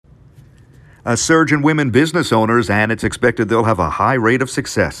A surge in women business owners, and it's expected they'll have a high rate of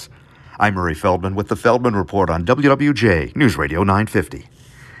success. I'm Murray Feldman with the Feldman Report on WWJ News Radio 950.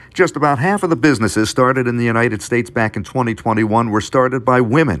 Just about half of the businesses started in the United States back in 2021 were started by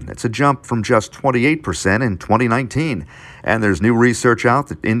women. It's a jump from just 28% in 2019. And there's new research out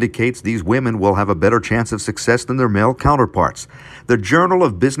that indicates these women will have a better chance of success than their male counterparts. The Journal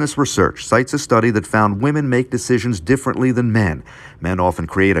of Business Research cites a study that found women make decisions differently than men. Men often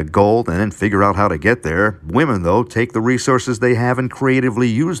create a goal and then figure out how to get there. Women, though, take the resources they have and creatively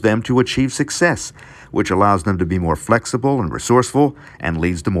use them to achieve success, which allows them to be more flexible and resourceful and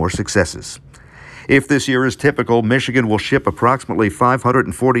leads to more successes. If this year is typical, Michigan will ship approximately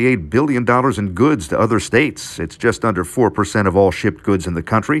 $548 billion in goods to other states. It's just under 4% of all shipped goods in the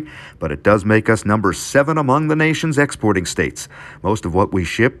country, but it does make us number 7 among the nation's exporting states. Most of what we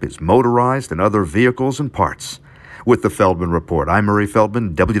ship is motorized and other vehicles and parts. With the Feldman Report, I'm Murray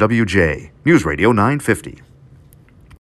Feldman, WWJ News Radio 950.